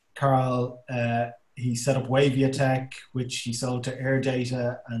Carl, he set up Waviatech, which he sold to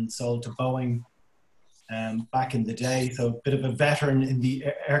Airdata and sold to Boeing back in the day. So a bit of a veteran in the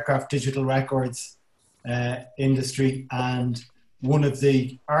aircraft digital records industry, and one of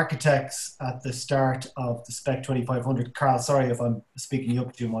the architects at the start of the Spec 2500. Carl, sorry if I'm speaking you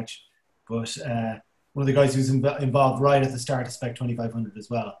up too much, but one of the guys who's involved right at the start of Spec 2500 as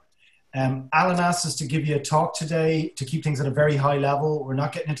well. Alan asked us to give you a talk today to keep things at a very high level. We're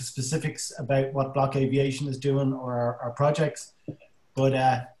not getting into specifics about what BlockAviation is doing or our projects, but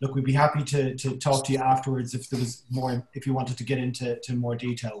look, we'd be happy to talk to you afterwards if there was more, if you wanted to get into more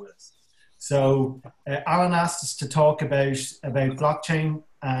detail with us. So Alan asked us to talk about blockchain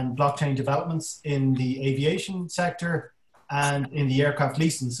and blockchain developments in the aviation sector and in the aircraft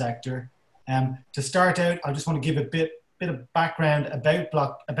leasing sector. To start out, I just want to give a bit of background about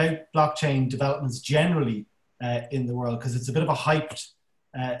blockchain developments generally in the world, because it's a bit of a hyped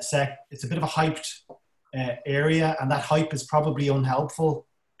area, and that hype is probably unhelpful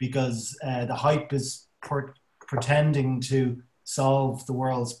because the hype is pretending to solve the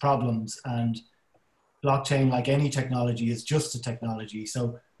world's problems, and blockchain, like any technology, is just a technology.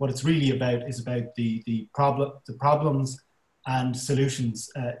 So what it's really about is about the problems and solutions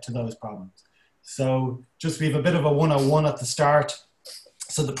to those problems. So just we have a bit of a 101 at the start.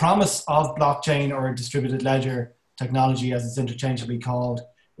 So the promise of blockchain, or distributed ledger technology as it's interchangeably called,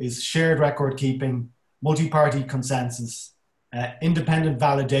 is shared record keeping, multi-party consensus, independent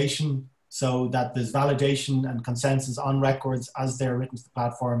validation, so that there's validation and consensus on records as they're written to the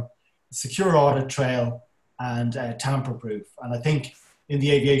platform, secure audit trail, and tamper-proof. And I think in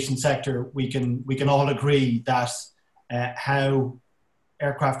the aviation sector, we can all agree that how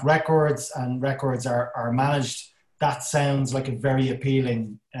aircraft records and records are managed, that sounds like a very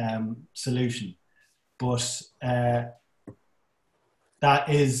appealing solution. But that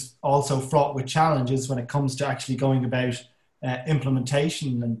is also fraught with challenges when it comes to actually going about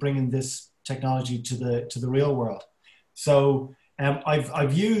implementation and bringing this technology to the real world. So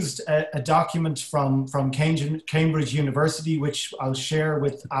I've used a document from Cambridge University, which I'll share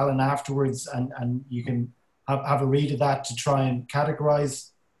with Alan afterwards, and you can have a read of that to try and categorize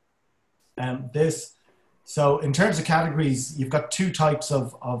this. So in terms of categories, you've got two types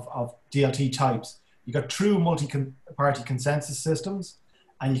of DLT types. You've got true multi-party consensus systems,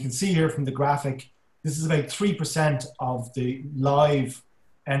 and you can see here from the graphic, this is about 3% of the live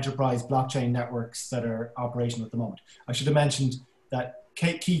enterprise blockchain networks that are operational at the moment. I should have mentioned that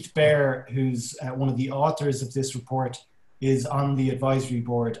Keith Baer, who's one of the authors of this report, is on the advisory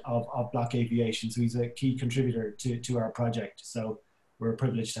board of BlockAviation. So he's a key contributor to our project. So we're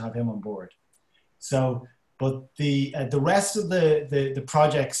privileged to have him on board. So, but the rest of the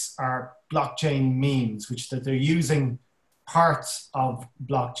projects are blockchain memes, which that they're using parts of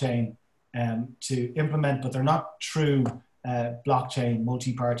blockchain to implement, but they're not true blockchain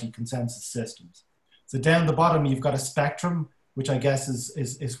multi-party consensus systems. So down the bottom, you've got a spectrum, which I guess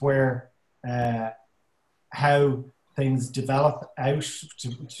is where how things develop out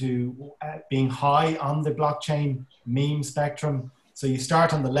to being high on the blockchain meme spectrum. So you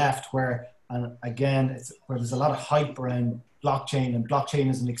start on the left where, and again, it's where there's a lot of hype around blockchain, and blockchain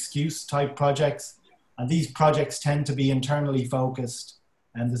is an excuse type projects. And these projects tend to be internally focused,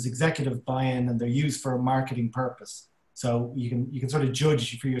 and there's executive buy-in, and they're used for a marketing purpose. So you can sort of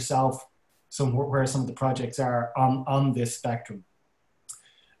judge for yourself where some of the projects are on this spectrum.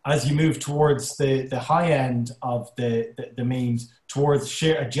 As you move towards the high end of the memes, towards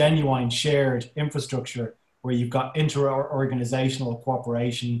a genuine shared infrastructure where you've got inter-organizational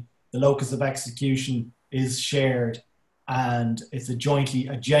cooperation, the locus of execution is shared, and it's a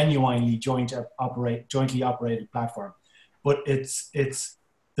genuinely jointly operated platform. But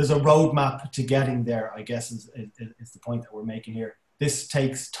there's a roadmap to getting there, I guess, is the point that we're making here. This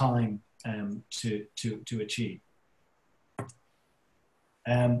takes time to achieve.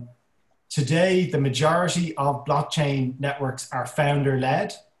 Today, the majority of blockchain networks are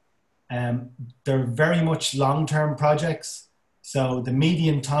founder-led. They're very much long-term projects. So the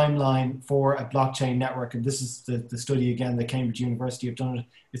median timeline for a blockchain network, and this is the study again that Cambridge University have done,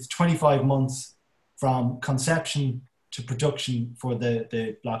 it's 25 months from conception to production for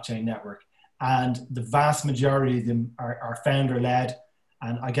the blockchain network. And the vast majority of them are founder-led.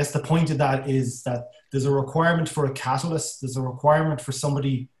 And I guess the point of that is that there's a requirement for a catalyst. There's a requirement for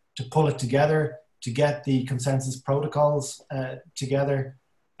somebody to pull it together, to get the consensus protocols together.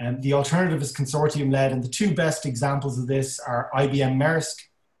 And the alternative is consortium-led. And the two best examples of this are IBM Maersk,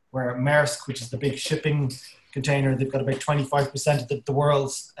 where Maersk, which is the big shipping container, they've got about 25% of the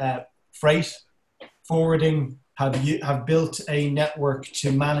world's freight forwarding have built a network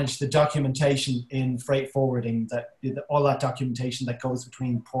to manage the documentation in freight forwarding, all that documentation that goes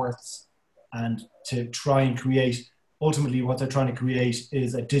between ports, and to try and create, ultimately what they're trying to create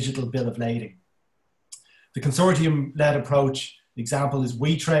is a digital bill of lading. The consortium-led approach example is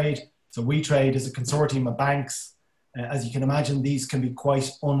WeTrade. So WeTrade is a consortium of banks. As you can imagine, these can be quite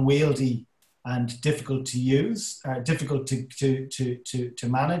unwieldy and difficult to use, difficult to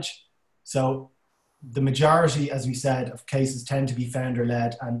manage. So the majority, as we said, of cases tend to be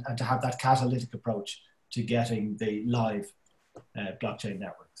founder-led and to have that catalytic approach to getting the live blockchain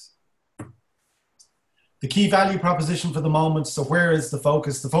networks. The key value proposition for the moment, so where is the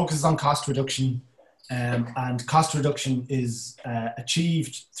focus? The focus is on cost reduction, and cost reduction is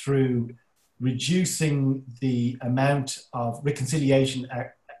achieved through reducing the amount of reconciliation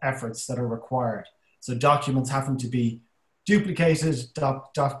efforts that are required. So documents having to be duplicated,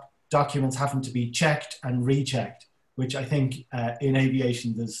 documents having to be checked and rechecked, which I think in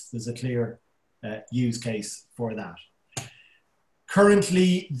aviation there's a clear use case for that.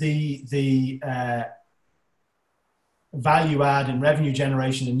 Currently, the value add and revenue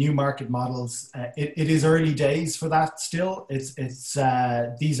generation and new market models, it is early days for that still. These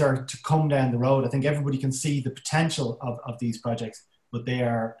are to come down the road. I think everybody can see the potential of these projects, but they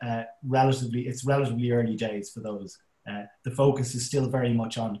are it's relatively early days for those. The focus is still very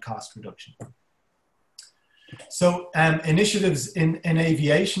much on cost reduction. So initiatives in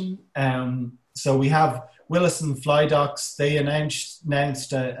aviation. So we have Willis and Flydocs. They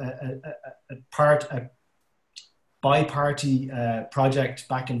announced a bi-party project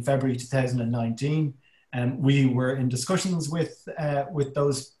back in February 2019. We were in discussions with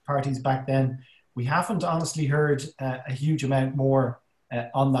those parties back then. We haven't honestly heard a huge amount more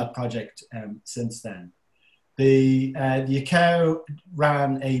on that project since then. The ICAO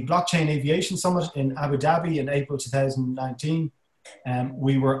ran a Blockchain Aviation Summit in Abu Dhabi in April 2019.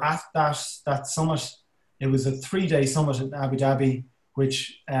 We were at that summit. It was a 3-day summit in Abu Dhabi,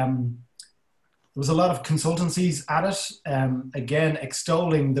 which there was a lot of consultancies at it, again,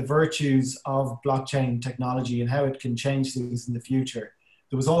 extolling the virtues of blockchain technology and how it can change things in the future.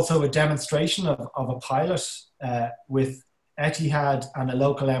 There was also a demonstration of a pilot with Etihad and a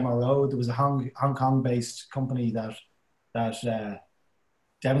local MRO. There was a Hong Kong-based company that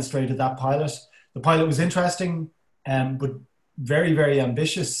demonstrated that pilot. The pilot was interesting, but very, very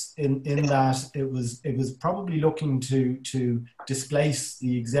ambitious in that it was probably looking to displace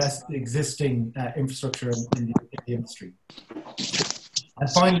the existing infrastructure in the industry. And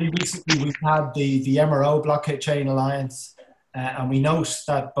finally, recently we've had the MRO Blockchain Alliance, and we note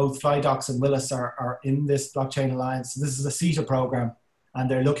that both Flydocs and Willis are in this Blockchain Alliance. This is a CETA program, and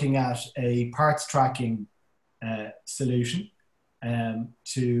they're looking at a parts tracking solution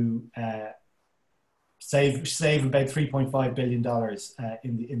to save about $3.5 billion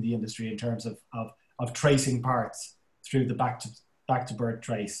in the industry in terms of tracing parts through the back to birth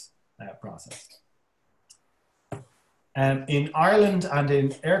trace process. In Ireland and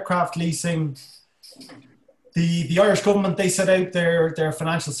in aircraft leasing, the Irish government, they set out their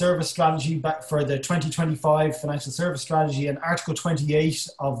financial service strategy back for the 2025 financial service strategy, and Article 28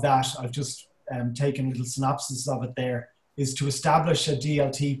 of that, I've just taken a little synopsis of it there, is to establish a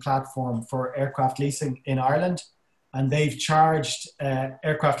DLT platform for aircraft leasing in Ireland. And they've charged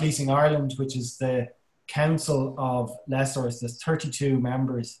Aircraft Leasing Ireland, which is the council of lessors. There's 32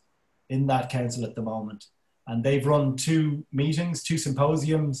 members in that council at the moment. And they've run 2 meetings, 2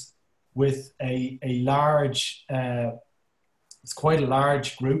 symposiums with a large, it's quite a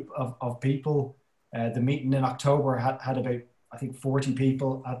large group of people. The meeting in October had about, I think, 40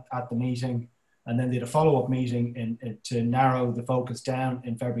 people at the meeting. And then they had a follow-up meeting to narrow the focus down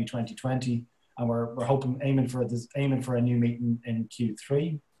in February 2020. And we're aiming for a new meeting in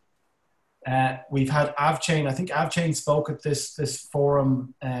Q3. We've had Avchain. I think Avchain spoke at this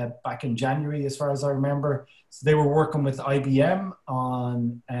forum back in January, as far as I remember. So they were working with IBM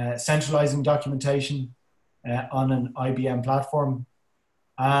on centralizing documentation on an IBM platform.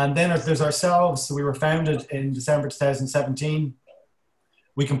 And then there's ourselves. So we were founded in December 2017.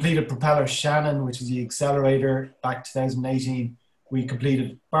 We completed Propeller Shannon, which is the accelerator, back 2018. We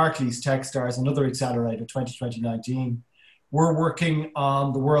completed Barclays Techstars, another accelerator, 2019. We're working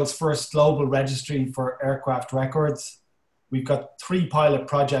on the world's first global registry for aircraft records. We've got 3 pilot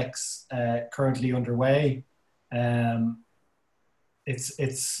projects currently underway. I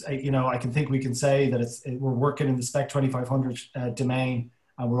can think we can say that we're working in the Spec 2500 domain,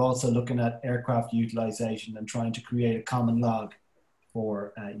 and we're also looking at aircraft utilization and trying to create a common log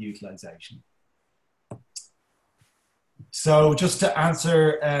for utilization. So just to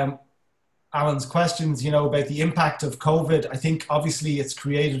answer Alan's questions, you know, about the impact of COVID, I think obviously it's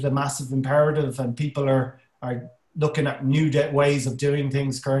created a massive imperative, and people are looking at new ways of doing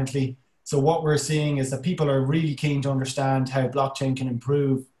things currently. So what we're seeing is that people are really keen to understand how blockchain can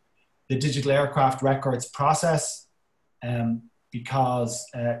improve the digital aircraft records process, because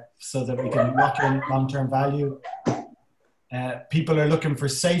so that we can lock in long-term value. People are looking for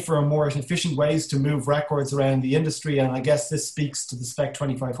safer and more efficient ways to move records around the industry, and I guess this speaks to the Spec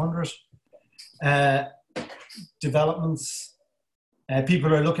 2500 developments.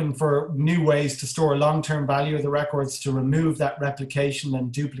 People are looking for new ways to store long-term value of the records, to remove that replication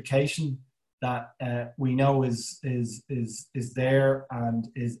and duplication that we know is there and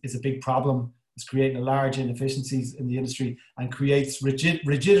is a big problem. It's creating large inefficiencies in the industry and creates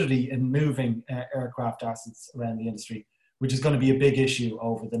rigidity in moving aircraft assets around the industry, which is going to be a big issue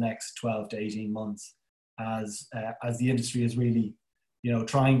over the next 12 to 18 months as the industry is really, you know,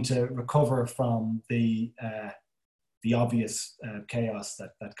 trying to recover from the obvious chaos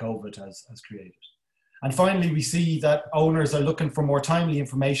that COVID has created. And finally, we see that owners are looking for more timely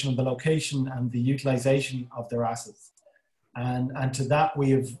information on the location and the utilization of their assets. And to that,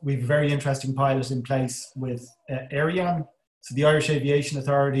 we have a very interesting pilot in place with Aireon. So the Irish Aviation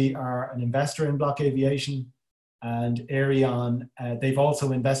Authority are an investor in BlockAviation, and Aireon, they've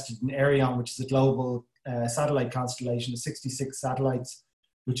also invested in Aireon, which is a global satellite constellation of 66 satellites,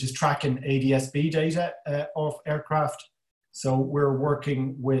 which is tracking ADS-B data of aircraft. So we're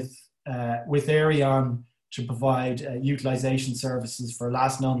working with Aireon to provide utilization services for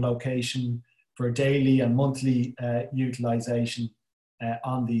last known location, for daily and monthly utilization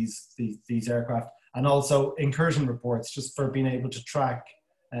on these aircraft, and also incursion reports, just for being able to track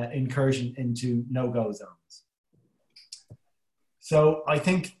incursion into no-go zones. So I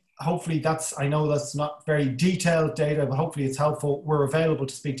think hopefully I know that's not very detailed data, but hopefully it's helpful. We're available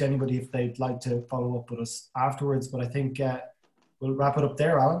to speak to anybody if they'd like to follow up with us afterwards, but I think we'll wrap it up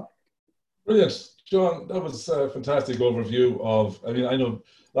there, Alan. Brilliant. John, that was a fantastic overview of, I mean, I know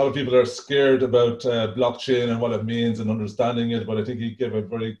a lot of people are scared about blockchain and what it means and understanding it, but I think you gave a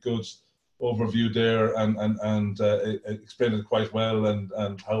very good overview there and explained it quite well,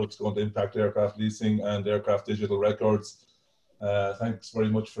 and how it's going to impact aircraft leasing and aircraft digital records. Thanks very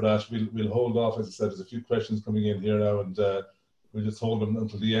much for that. We'll hold off, as I said, there's a few questions coming in here now, and we'll just hold them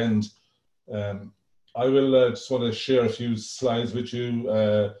until the end. I will just want to share a few slides with you,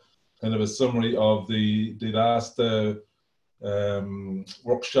 kind of a summary of the last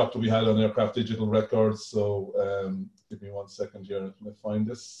workshop that we had on aircraft digital records. So give me 1 second here, let me find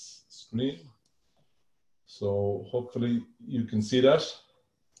this screen. So hopefully you can see that.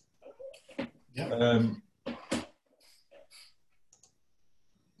 Yeah.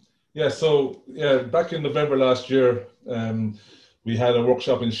 Back in November last year, we had a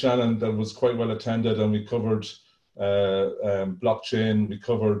workshop in Shannon that was quite well attended, and we covered blockchain, we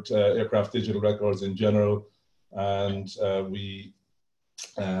covered aircraft digital records in general, and we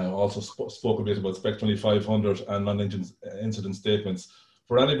also spoke a bit about Spec 2500 and non-incident statements.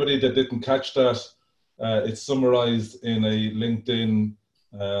 For anybody that didn't catch that, it's summarized in a LinkedIn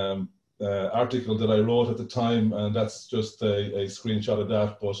article that I wrote at the time, and that's just a screenshot of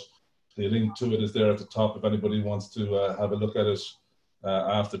that, but the link to it is there at the top if anybody wants to have a look at it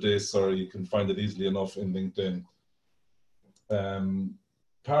after this, or you can find it easily enough in LinkedIn.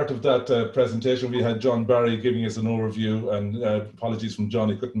 Part of that presentation, we had John Barry giving us an overview, and apologies from John,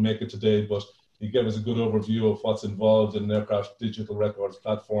 he couldn't make it today, but he gave us a good overview of what's involved in an aircraft digital records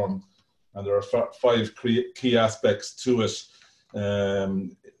platform, and there are 5 key aspects to it,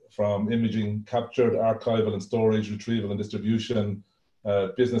 from imaging captured, archival and storage, retrieval and distribution,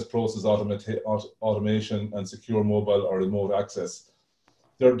 business process automation, and secure mobile or remote access.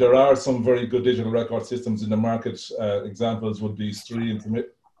 There are some very good digital record systems in the market. Examples would be Stream from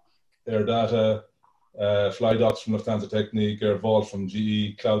Air Data, Flydocs from Lufthansa Technik, Air Vault from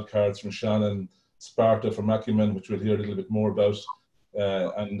GE, Cloud Cards from Shannon, Sparta from Acumen, which we'll hear a little bit more about,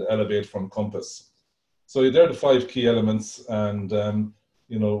 and Elevate from Compass. So they're the 5 key elements, and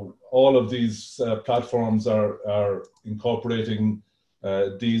you know, all of these platforms are incorporating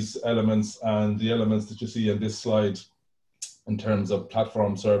these elements and the elements that you see in this slide in terms of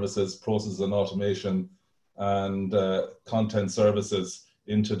platform services, process and automation, and content services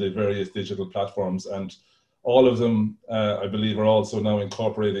into the various digital platforms. And all of them, I believe, are also now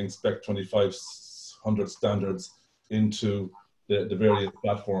incorporating Spec 2500 standards into the various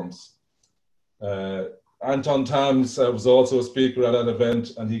platforms. Anton Tams was also a speaker at that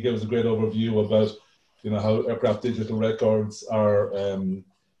event, and he gave us a great overview about, you know, how aircraft digital records are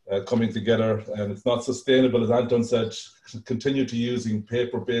coming together, and it's not sustainable, as Anton said, to continue to using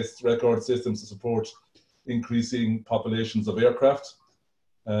paper-based record systems to support increasing populations of aircraft.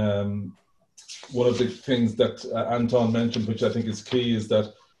 One of the things that Anton mentioned, which I think is key, is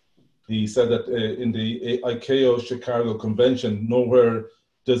that he said that in the ICAO Chicago Convention, nowhere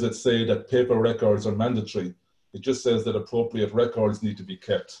does it say that paper records are mandatory. It just says that appropriate records need to be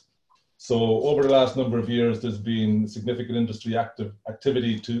kept. So over the last number of years, there's been significant industry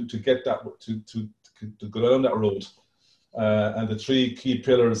activity to get that, to go down that road. And the three key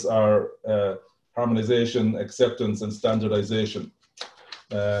pillars are harmonization, acceptance, and standardization.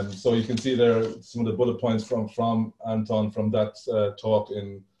 So you can see there some of the bullet points from Anton from that talk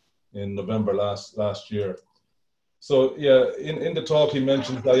in November last year. So yeah, in the talk he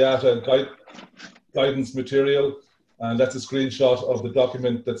mentioned IATA guidance material, and that's a screenshot of the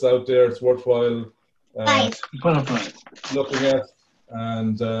document that's out there. It's worthwhile looking at,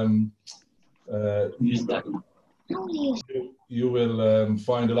 and you will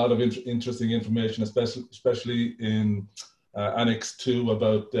find a lot of interesting information, especially in Annex 2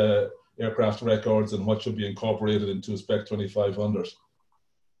 about aircraft records and what should be incorporated into Spec 2500.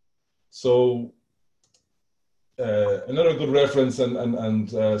 So another good reference and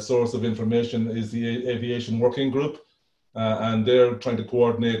source of information is the Aviation Working Group, and they're trying to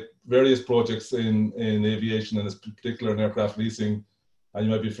coordinate various projects in aviation, and in particular in aircraft leasing. And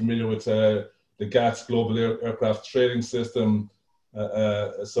you might be familiar with the GATS Global Aircraft Trading System,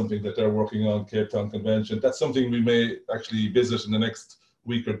 something that they're working on, Cape Town Convention. That's something we may actually visit in the next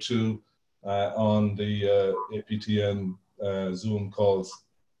week or two on the APTN Zoom calls.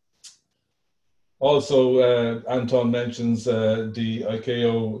 Also, Anton mentions the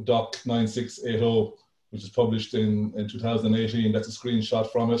ICAO Doc 9680, which is published in 2018. That's a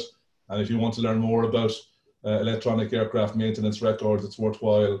screenshot from it. And if you want to learn more about electronic aircraft maintenance records, it's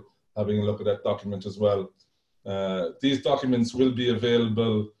worthwhile having a look at that document as well. These documents will be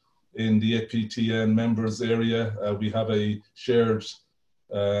available in the APTN members area. We have a shared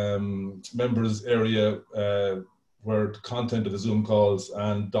members area where the content of the Zoom calls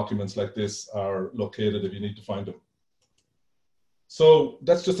and documents like this are located if you need to find them. So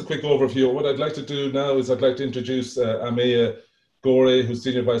that's just a quick overview. What I'd like to do now is I'd like to introduce Ameya Gore, who's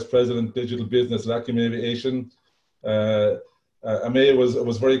Senior Vice President, Digital Business at Acumen Aviation. Ameya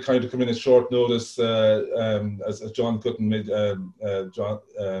was very kind to come in at short notice as John couldn't make,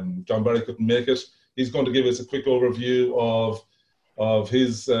 John Barry couldn't make it. He's going to give us a quick overview of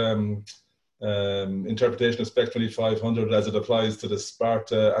his interpretation of Spec 2500 as it applies to the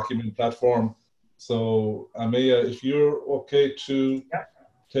Sparta Acumen platform. So Ameya, if you're okay to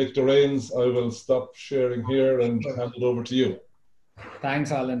take the reins, I will stop sharing here and hand it over to you.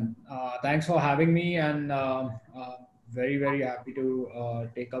 Thanks, Alan. Thanks for having me, and very, very happy to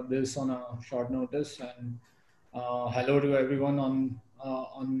take up this on a short notice. And hello to everyone on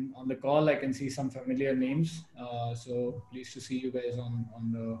the call. I can see some familiar names, so pleased to see you guys on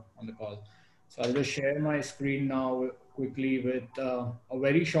the call. So I'll just share my screen now quickly with a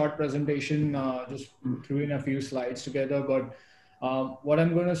very short presentation. Just threw in a few slides together, but what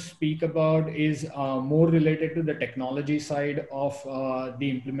I'm going to speak about is more related to the technology side of the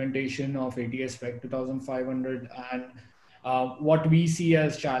implementation of ATS Spec 2500 and what we see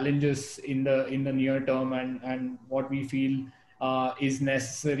as challenges in the near term, and what we feel is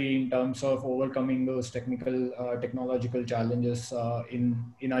necessary in terms of overcoming those technological challenges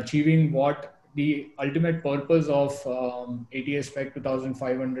in achieving what the ultimate purpose of ATS Spec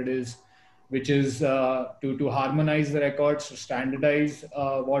 2500 is, which is to harmonize the records, to standardize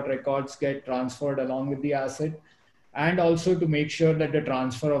what records get transferred along with the asset, and also to make sure that the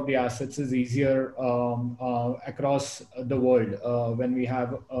transfer of the assets is easier across the world when we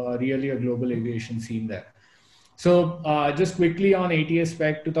have really a global aviation scene there. So just quickly on ATS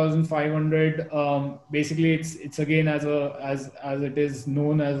Spec 2500, basically it's again as it is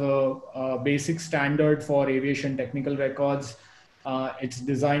known as a basic standard for aviation technical records. It's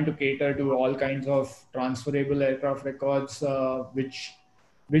designed to cater to all kinds of transferable aircraft records, which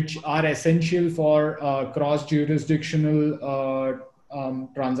are essential for cross-jurisdictional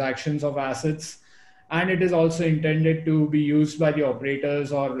transactions of assets. And it is also intended to be used by the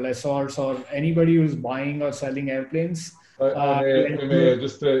operators or lessors or anybody who's buying or selling airplanes. May I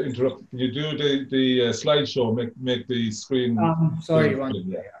just interrupt? Can you do the slideshow? Make the screen. Sorry, one.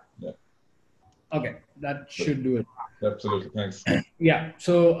 Yeah. Okay, that should do it. Absolutely, thanks. Yeah,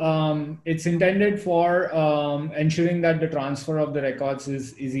 so it's intended for ensuring that the transfer of the records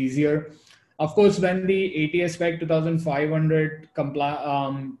is easier. Of course, when the ATS Spec 2500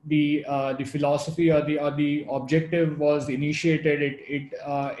 the philosophy or the objective was initiated,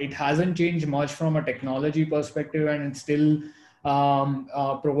 it hasn't changed much from a technology perspective, and it still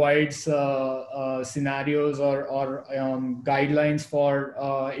provides scenarios or guidelines for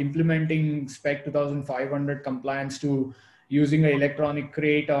implementing Spec 2500 compliance to using an electronic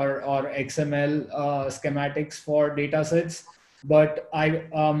crate or XML schematics for data sets. But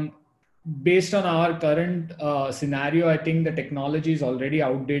based on our current scenario, I think the technology is already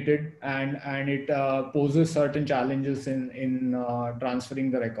outdated, and it poses certain challenges in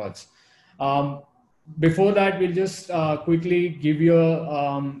transferring the records. Before that, we'll just quickly give you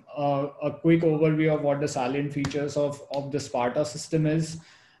a quick overview of what the salient features of the Sparta system is.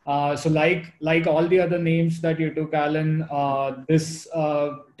 So like all the other names that you took, Alan, this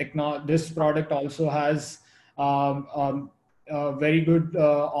product also has very good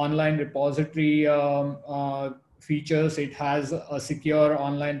online repository features. It has a secure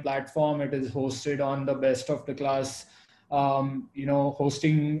online platform. It is hosted on the best of the class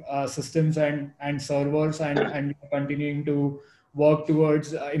hosting systems and servers, and continuing to work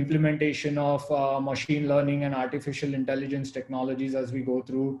towards implementation of machine learning and artificial intelligence technologies as we go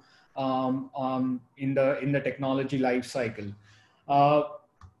through in the technology life cycle.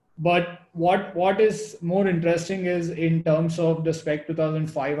 But what is more interesting is in terms of the Spec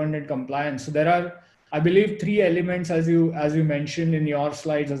 2500 compliance. So there are, I believe, three elements as you mentioned in your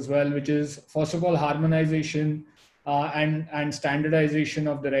slides as well, which is first of all harmonization and standardization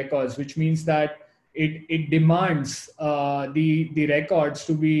of the records, which means that it demands the records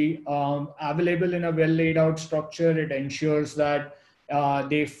to be available in a well laid out structure. It ensures that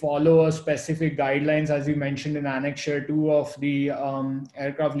they follow a specific guidelines, as you mentioned in Annexure 2 of the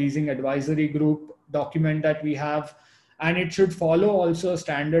Aircraft Leasing Advisory Group document that we have, and it should follow also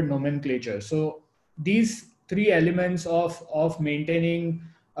standard nomenclature. So these three elements of maintaining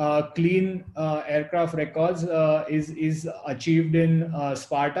clean aircraft records is achieved in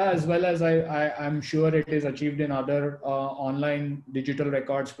Sparta, as well as I'm sure it is achieved in other online digital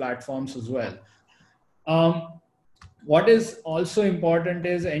records platforms as well. What is also important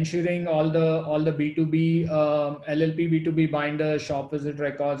is ensuring all the B2B LLP B2B binders, shop visit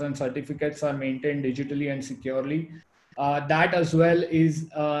records, and certificates are maintained digitally and securely. That as well is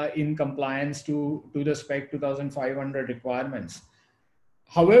in compliance to the Spec 2500 requirements.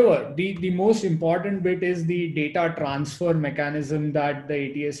 However, the most important bit is the data transfer mechanism that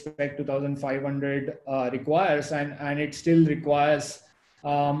the ATS Spec 2500 requires, and it still requires,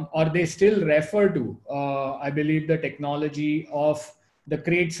 or they still refer to, I believe, the technology of the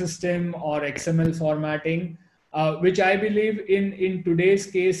crate system or XML formatting, which I believe in today's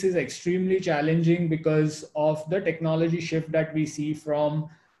case is extremely challenging because of the technology shift that we see from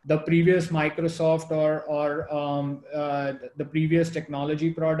the previous Microsoft or the previous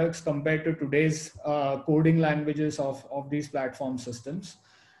technology products compared to today's coding languages of these platform systems.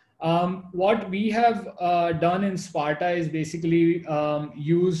 What we have done in Sparta is basically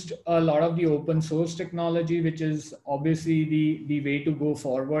used a lot of the open source technology, which is obviously the way to go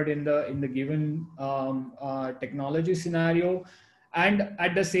forward in the given technology scenario, and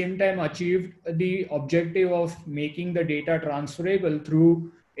at the same time achieved the objective of making the data transferable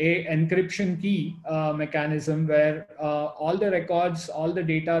through a encryption key mechanism where all the records, all the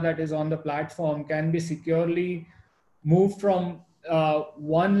data that is on the platform can be securely moved from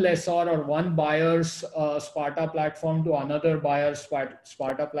one lessor or one buyer's Sparta platform to another buyer's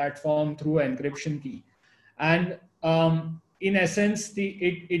Sparta platform through encryption key. And in essence,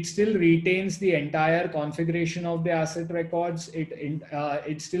 it still retains the entire configuration of the asset records.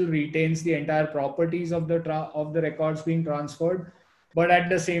 It still retains the entire properties of the records being transferred, but at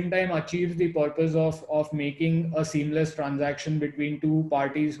the same time achieves the purpose of making a seamless transaction between two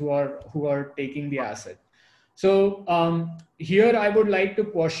parties who are taking the asset. So here I would like to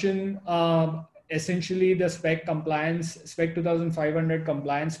question essentially the Spec 2500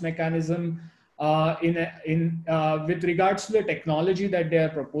 compliance mechanism with regards to the technology that they are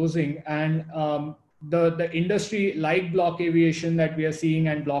proposing, and the industry like BlockAviation that we are seeing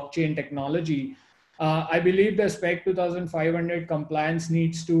and blockchain technology. I believe the Spec 2500 compliance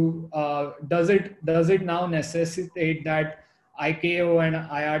needs to does it now necessitate that ICAO and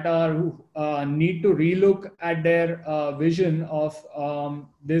IATA need to relook at their vision of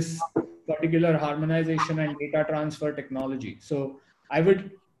this particular harmonization and data transfer technology. So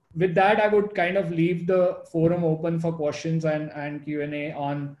with that, I would kind of leave the forum open for questions and Q&A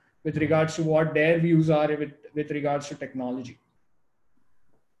on with regards to what their views are with regards to technology.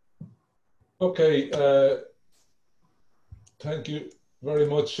 Okay, thank you. very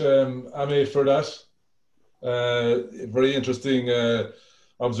much, Ame, for that. Very interesting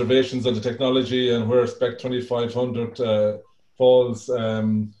observations on the technology and where Spec 2500 falls.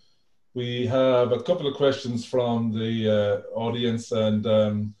 We have a couple of questions from the audience, and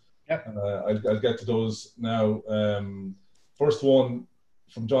I'll get to those now. First one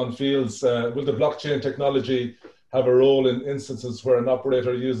from John Fields. Will the blockchain technology have a role in instances where an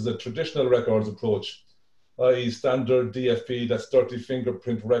operator uses a traditional records approach, i.e. standard DFP, that's dirty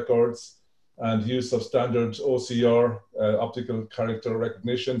fingerprint records, and use of standard OCR, optical character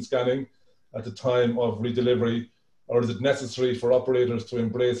recognition scanning at the time of redelivery, or is it necessary for operators to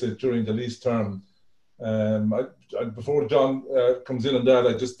embrace it during the lease term? Before John comes in on that,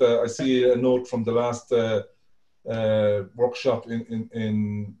 I see a note from the last workshop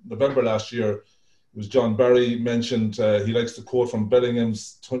in November last year. It was John Barry mentioned, he likes to quote from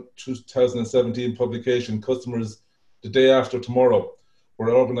Bellingham's 2017 publication, Customers the Day After Tomorrow,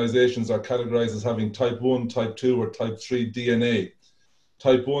 where organizations are categorized as having type 1, type 2, or type 3 DNA.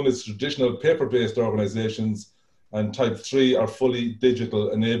 Type 1 is traditional paper-based organizations, and type 3 are fully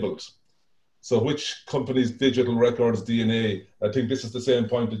digital enabled. So which company's digital records DNA? I think this is the same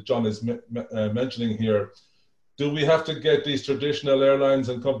point that John is mentioning here. Do we have to get these traditional airlines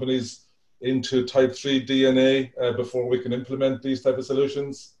and companies into type 3 DNA before we can implement these type of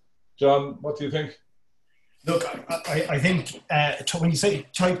solutions? John, what do you think? Look, I think when you say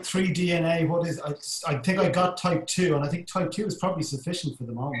type 3 DNA, what is, I think I got type 2, and I think type 2 is probably sufficient for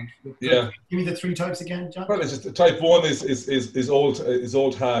the moment. Yeah. Give me the 3 types again, John. Well, it's just type 1 is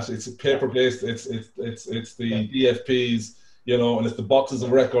old hat. It's paper based. It's the DFPs, you know, and it's the boxes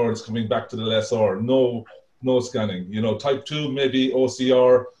of records coming back to the lessor. No scanning. You know, type 2 maybe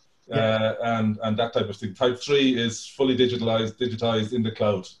OCR and that type of thing. Type 3 is fully digitized in the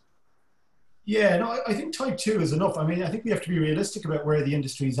cloud. Yeah, no, I think type 2 is enough. I mean, I think we have to be realistic about where the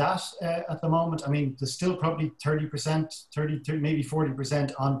industry's at the moment. I mean, there's still probably 30%, 30, maybe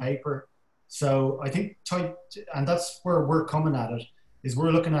 40% on paper. So I think and that's where we're coming at it, is we're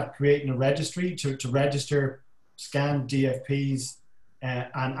looking at creating a registry to register scanned DFPs,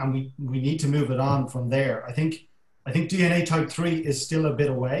 and we need to move it on from there. I think DNA type 3 is still a bit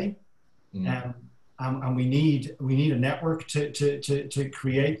away, and we need a network to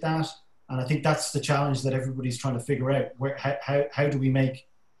create that. And I think that's the challenge that everybody's trying to figure out. How do we make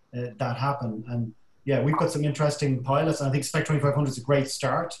that happen? And yeah, we've got some interesting pilots. And I think Spec 2500 is a great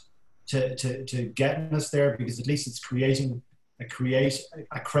start to getting us there, because at least it's creating a crate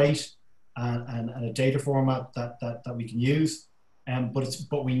and a data format that we can use.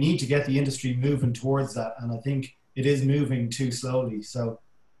 But we need to get the industry moving towards that. And I think it is moving too slowly. So,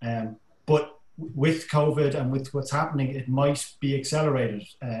 but with COVID and with what's happening, it might be accelerated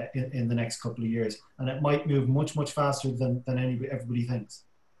in the next couple of years, and it might move much faster than everybody thinks.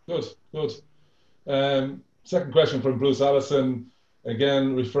 Good. Second question from Bruce Allison,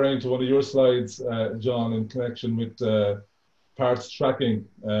 again referring to one of your slides, John, in connection with parts tracking.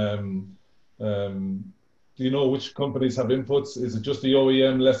 Do you know which companies have inputs? Is it just the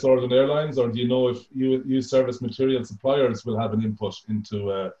OEM, lessor and airlines, or do you know if you service material suppliers will have an input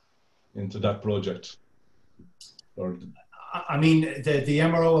into that project? Or I mean, the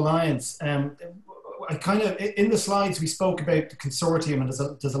MRO Alliance, I kind of, in the slides we spoke about the consortium,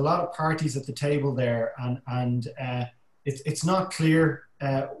 and there's a lot of parties at the table there, and it's not clear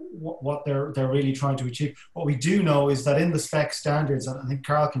what they're really trying to achieve. What we do know is that in the spec standards, and I think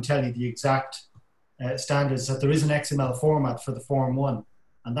Carl can tell you the exact standards, that there is an XML format for the Form 1,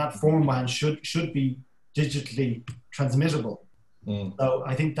 and that Form 1 should be digitally transmittable. So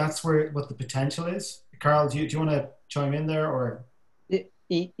I think that's what the potential is. Carl, do you want to chime in there, or?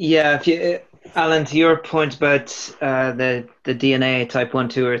 Yeah, Alan, to your point about the DNA type 1,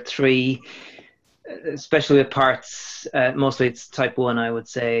 2, or 3, especially with parts, mostly it's type 1, I would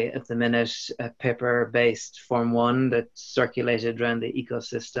say, at the minute, paper-based Form 1 that's circulated around the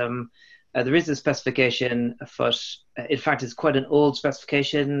ecosystem. There is a specification afoot. In fact, it's quite an old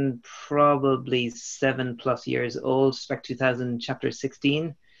specification, probably 7+ years old, Spec 2000, Chapter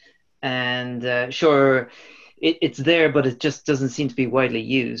 16. And sure, it's there, but it just doesn't seem to be widely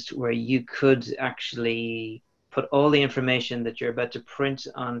used, where you could actually put all the information that you're about to print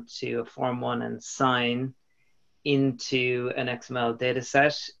onto a Form 1 and sign into an XML data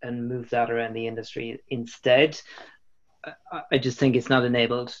set and move that around the industry instead. I just think it's not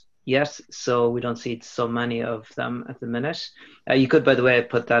enabled yet, so we don't see so many of them at the minute. You could, by the way,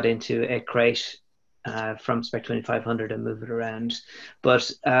 put that into a crate from Spec 2500 and move it around.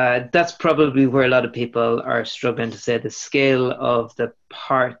 But that's probably where a lot of people are struggling to say the scale of the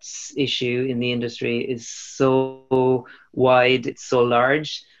parts issue in the industry is so wide, it's so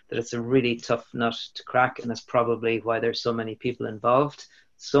large, that it's a really tough nut to crack. And that's probably why there's so many people involved,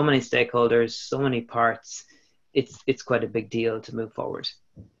 so many stakeholders, so many parts. It's quite a big deal to move forward.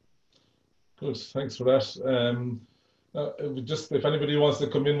 Good, thanks for that. Just if anybody wants to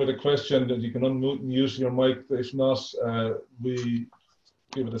come in with a question, then you can unmute your mic. If not, we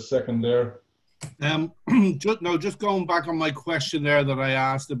give it a second there. Just going back on my question there that I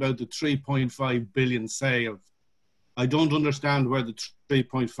asked about the 3.5 billion save. I don't understand where the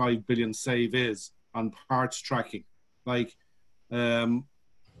 3.5 billion save is on parts tracking. Like,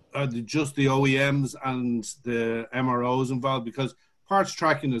 are just the OEMs and the MROs involved? Because parts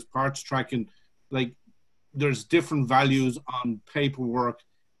tracking is parts tracking. Like, there's different values on paperwork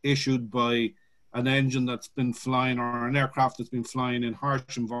issued by an engine that's been flying or an aircraft that's been flying in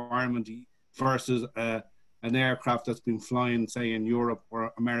harsh environment versus an aircraft that's been flying, say, in Europe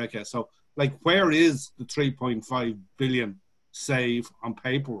or America. So, like, where is the 3.5 billion save on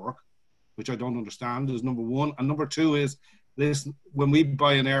paperwork, which I don't understand, is number one. And number two is this: when we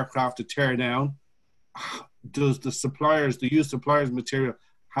buy an aircraft to tear down, does the used suppliers material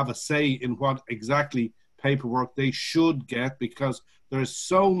have a say in what exactly paperwork they should get? Because there's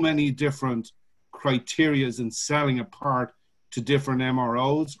so many different criterias in selling a part to different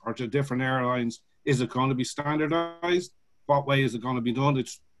MROs or to different airlines. Is it going to be standardized? What way is it going to be done?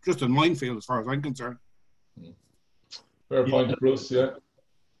 It's just a minefield as far as I'm concerned. Fair point, Bruce. Yeah.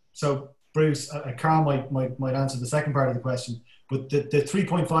 So, Bruce, Carl might answer the second part of the question, but the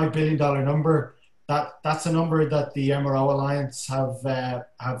 $3.5 billion number, that's a number that the MRO Alliance have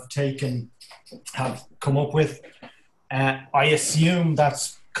come up with. I assume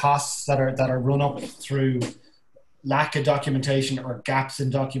that's costs that are run up through lack of documentation or gaps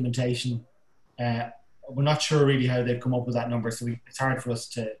in documentation. We're not sure really how they've come up with that number, so it's hard for us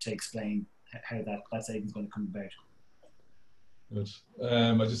to explain how that saving is going to come about. Good.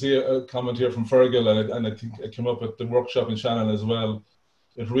 I just see a comment here from Fergal, and I think it came up at the workshop in Shannon as well.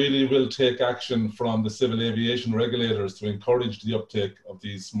 It really will take action from the civil aviation regulators to encourage the uptake of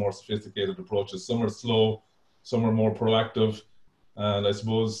these more sophisticated approaches. Some are slow, some are more proactive, and I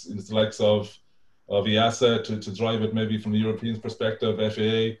suppose it's the likes of EASA to drive it maybe from the European perspective,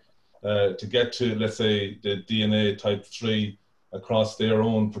 FAA, to get to, let's say, the DNA Type 3 across their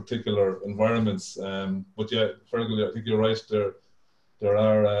own particular environments. But yeah, Fergal, I think you're right. There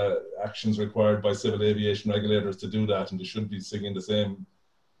are actions required by civil aviation regulators to do that, and they should be singing the same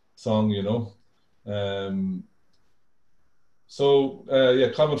song, you know.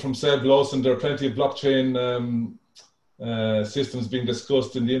 Comment from Seb Lawson: there are plenty of blockchain systems being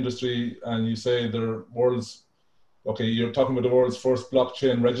discussed in the industry, and you say you're talking about the world's first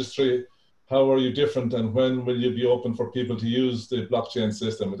blockchain registry. How are you different, and when will you be open for people to use the blockchain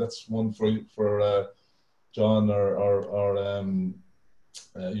system? That's one for John or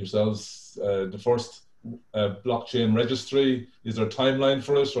yourselves. The first blockchain registry, is there a timeline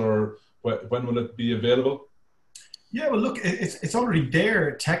for it, or when will it be available? Yeah, well, look, it's already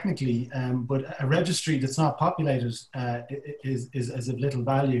there technically, but a registry that's not populated is of little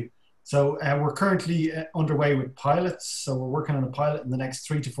value. So we're currently underway with pilots. So we're working on a pilot in the next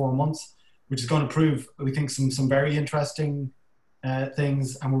 3 to 4 months, which is going to prove, we think, some very interesting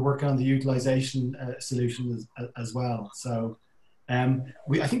things, and we're working on the utilization solution as well. So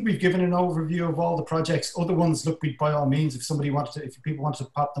I think we've given an overview of all the projects. Other ones, look, by all means, if people want to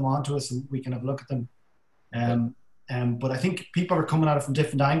pop them onto us, and we can have a look at them. But I think people are coming at it from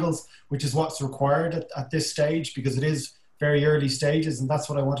different angles, which is what's required at this stage, because it is very early stages, and that's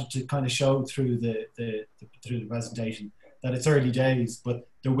what I wanted to kind of show through the presentation, that it's early days, but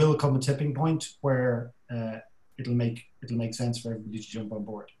there will come a tipping point where it'll make sense for everybody to jump on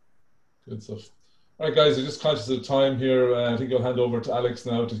board. Good stuff. All right, guys, I'm just conscious of time here. I think I'll hand over to Alex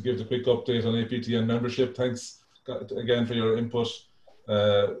now to give the quick update on APTN membership. Thanks again for your input.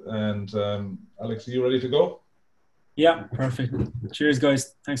 Alex, are you ready to go? Yeah, perfect. Cheers,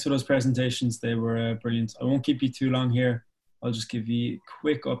 guys. Thanks for those presentations. They were brilliant. I won't keep you too long here. I'll just give you a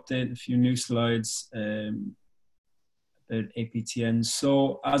quick update, a few new slides about APTN.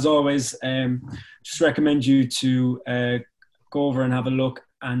 So, as always, just recommend you to go over and have a look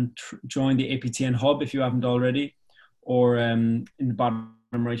and join the APTN hub if you haven't already, or in the bottom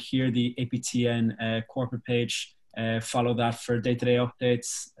right here, the APTN corporate page. Follow that for day-to-day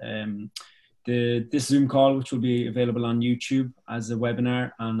updates. This Zoom call, which will be available on YouTube as a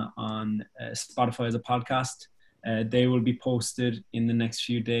webinar and on Spotify as a podcast, They will be posted in the next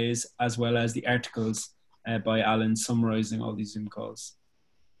few days, as well as the articles by Alan summarizing all these Zoom calls.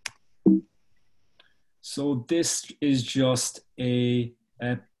 So this is just a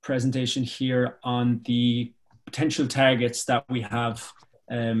presentation here on the potential targets that we have,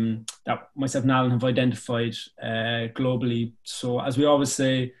 that myself and Alan have identified globally. So as we always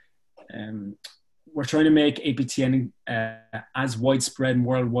say, we're trying to make APTN as widespread and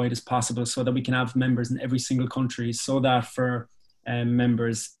worldwide as possible, so that we can have members in every single country, so that for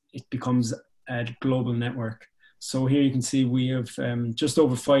members it becomes a global network. So here you can see we have just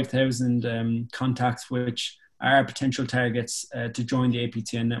over 5,000 contacts, which are potential targets to join the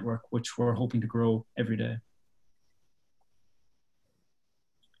APTN network, which we're hoping to grow every day.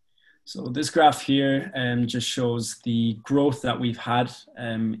 So this graph here just shows the growth that we've had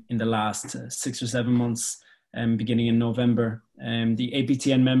in the last 6 or 7 months, beginning in November. The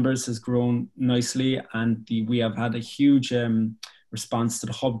APTN members has grown nicely, and we have had a huge response to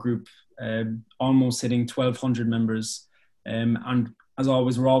the hub group, almost hitting 1,200 members. And as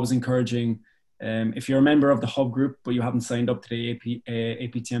always, we're always encouraging, if you're a member of the hub group but you haven't signed up to the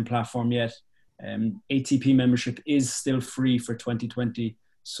APTN platform yet, ATP membership is still free for 2020.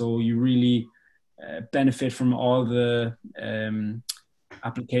 So you really benefit from all the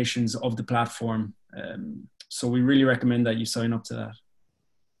applications of the platform. So we really recommend that you sign up to that.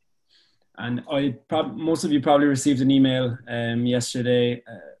 And most of you probably received an email yesterday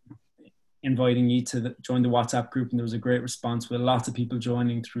inviting you to join the WhatsApp group, and there was a great response with lots of people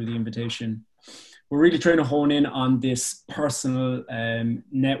joining through the invitation. We're really trying to hone in on this personal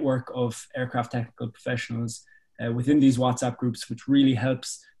network of aircraft technical professionals within these WhatsApp groups, which really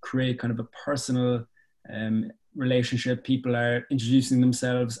helps create kind of a personal relationship. People are introducing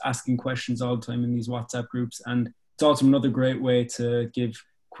themselves, asking questions all the time in these WhatsApp groups. And it's also another great way to give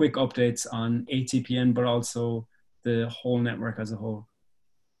quick updates on ATPN, but also the whole network as a whole.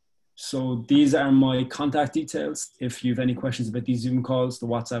 So these are my contact details. If you have any questions about these Zoom calls, the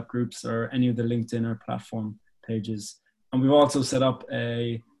WhatsApp groups, or any of the LinkedIn or platform pages. And we've also set up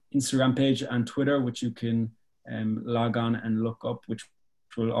a Instagram page and Twitter, which you can log on and look up, which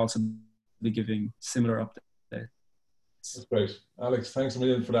will also be giving similar updates. That's great. Alex, thanks a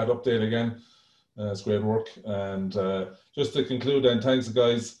million for that update again. It's great work. And just to conclude then, thanks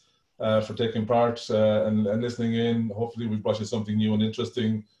guys for taking part and listening in. Hopefully we brought you something new and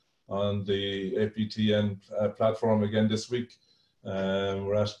interesting on the APTN platform again this week.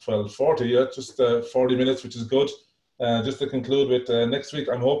 We're at 12:40 yet, just 40 minutes, which is good. Just to conclude with next week,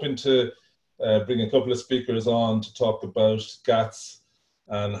 I'm hoping to bring a couple of speakers on to talk about GATS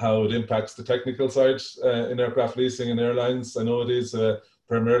and how it impacts the technical side in aircraft leasing and airlines. I know it is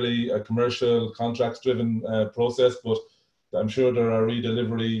primarily a commercial contracts-driven process, but I'm sure there are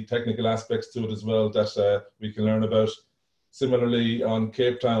redelivery technical aspects to it as well that we can learn about. Similarly on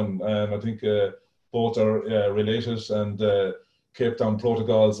Cape Town, I think both are related, and Cape Town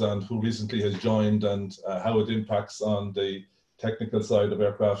protocols and who recently has joined and how it impacts on the technical side of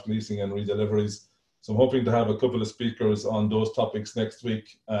aircraft leasing and redeliveries. So I'm hoping to have a couple of speakers on those topics next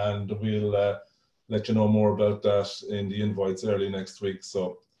week, and we'll let you know more about that in the invites early next week.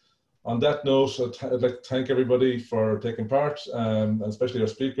 So on that note, I'd like to thank everybody for taking part, especially our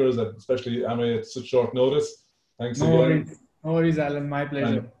speakers, and especially Ameya at such short notice. Thanks again. No worries, Alan. My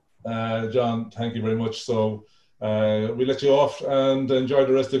pleasure. And, John, thank you very much. So we'll let you off and enjoy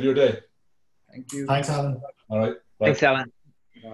the rest of your day. Thank you. Thanks, Alan. All right. Bye. Thanks, Alan.